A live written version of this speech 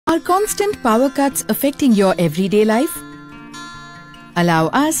Are constant power cuts affecting your everyday life? Allow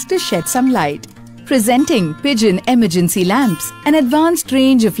us to shed some light. Presenting Pigeon Emergency Lamps, an advanced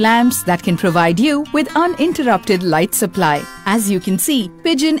range of lamps that can provide you with uninterrupted light supply. As you can see,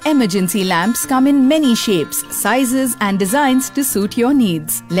 Pigeon Emergency Lamps come in many shapes, sizes and designs to suit your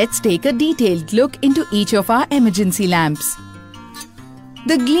needs. Let's take a detailed look into each of our emergency lamps.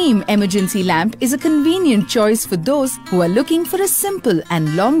 The Gleam Emergency Lamp is a convenient choice for those who are looking for a simple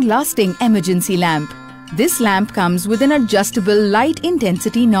and long-lasting emergency lamp. This lamp comes with an adjustable light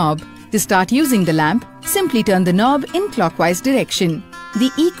intensity knob. To start using the lamp, simply turn the knob in clockwise direction.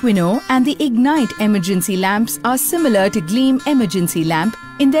 The Equino and the Ignite emergency lamps are similar to Gleam Emergency Lamp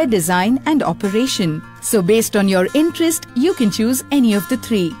in their design and operation. So based on your interest, you can choose any of the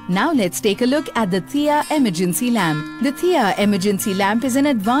three. Now let's take a look at the Thea Emergency Lamp. The Thea Emergency Lamp is an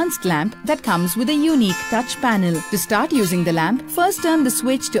advanced lamp that comes with a unique touch panel. To start using the lamp, first turn the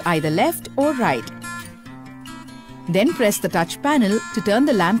switch to either left or right. Then press the touch panel to turn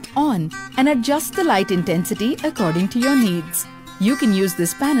the lamp on and adjust the light intensity according to your needs. You can use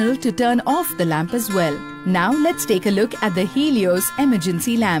this panel to turn off the lamp as well. Now let's take a look at the Helios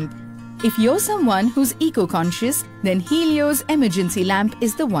Emergency Lamp. If you're someone who's eco-conscious, then Helios Emergency Lamp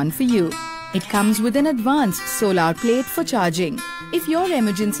is the one for you. It comes with an advanced solar plate for charging. If your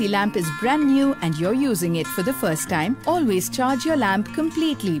emergency lamp is brand new and you're using it for the first time, always charge your lamp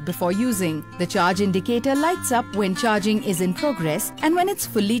completely before using. The charge indicator lights up when charging is in progress, and when it's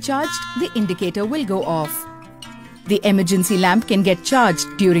fully charged, the indicator will go off. The emergency lamp can get charged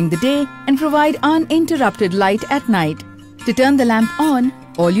during the day and provide uninterrupted light at night. To turn the lamp on,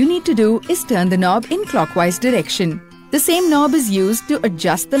 all you need to do is turn the knob in clockwise direction. The same knob is used to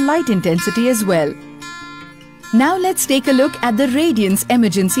adjust the light intensity as well. Now let's take a look at the Radiance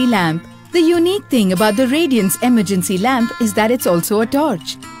Emergency Lamp. The unique thing about the Radiance Emergency Lamp is that it's also a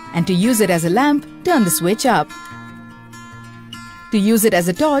torch. And to use it as a lamp, turn the switch up. To use it as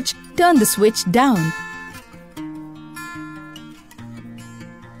a torch, turn the switch down.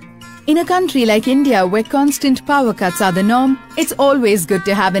 In a country like India where constant power cuts are the norm, it's always good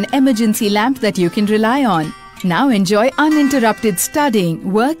to have an emergency lamp that you can rely on. Now enjoy uninterrupted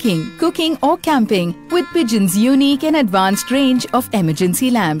studying, working, cooking or camping with Pigeon's unique and advanced range of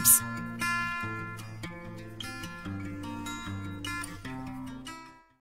emergency lamps.